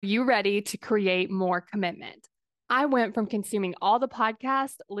You ready to create more commitment? I went from consuming all the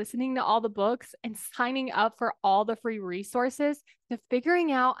podcasts, listening to all the books, and signing up for all the free resources to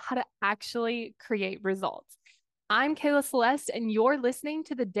figuring out how to actually create results. I'm Kayla Celeste, and you're listening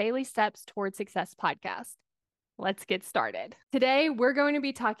to the Daily Steps Toward Success podcast. Let's get started. Today, we're going to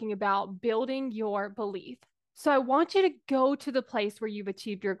be talking about building your belief. So, I want you to go to the place where you've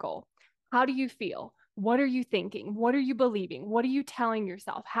achieved your goal. How do you feel? What are you thinking? What are you believing? What are you telling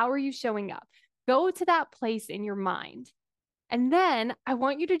yourself? How are you showing up? Go to that place in your mind. And then I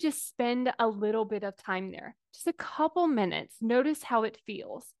want you to just spend a little bit of time there, just a couple minutes. Notice how it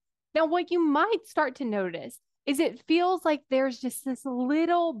feels. Now, what you might start to notice is it feels like there's just this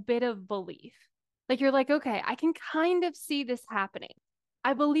little bit of belief. Like you're like, okay, I can kind of see this happening.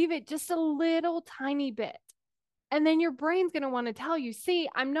 I believe it just a little tiny bit. And then your brain's going to want to tell you, see,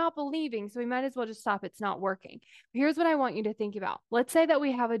 I'm not believing. So we might as well just stop. It's not working. Here's what I want you to think about. Let's say that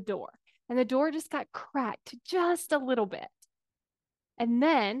we have a door and the door just got cracked just a little bit. And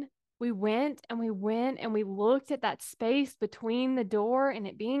then we looked at that space between the door and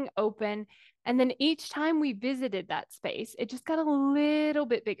it being open. And then each time we visited that space, it just got a little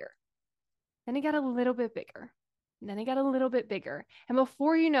bit bigger. Then it got a little bit bigger. And then it got a little bit bigger. And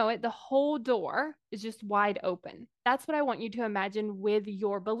before you know it, the whole door is just wide open. That's what I want you to imagine with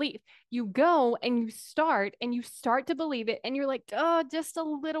your belief. You go and you start to believe it. And you're like, oh, just a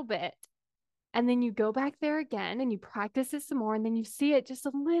little bit. And then you go back there again and you practice it some more. And then you see it just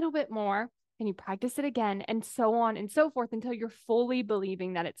a little bit more and you practice it again and so on and so forth until you're fully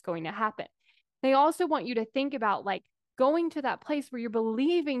believing that it's going to happen. They also want you to think about like going to that place where you're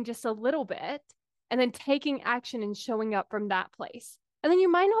believing just a little bit and then taking action and showing up from that place. And then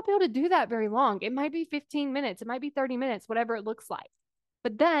you might not be able to do that very long. It might be 15 minutes, it might be 30 minutes, whatever it looks like.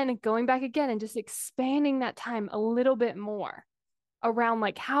 But then going back again and just expanding that time a little bit more around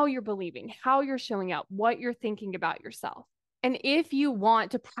like how you're believing, how you're showing up, what you're thinking about yourself. And if you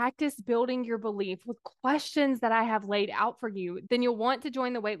want to practice building your belief with questions that I have laid out for you, then you'll want to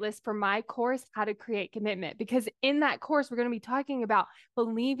join the waitlist for my course, How to Create Commitment. Because in that course, we're going to be talking about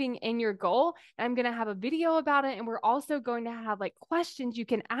believing in your goal. And I'm going to have a video about it. And we're also going to have like questions you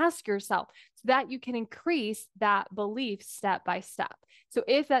can ask yourself so that you can increase that belief step by step. So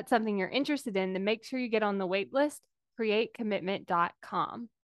if that's something you're interested in, then make sure you get on the waitlist, createcommitment.com.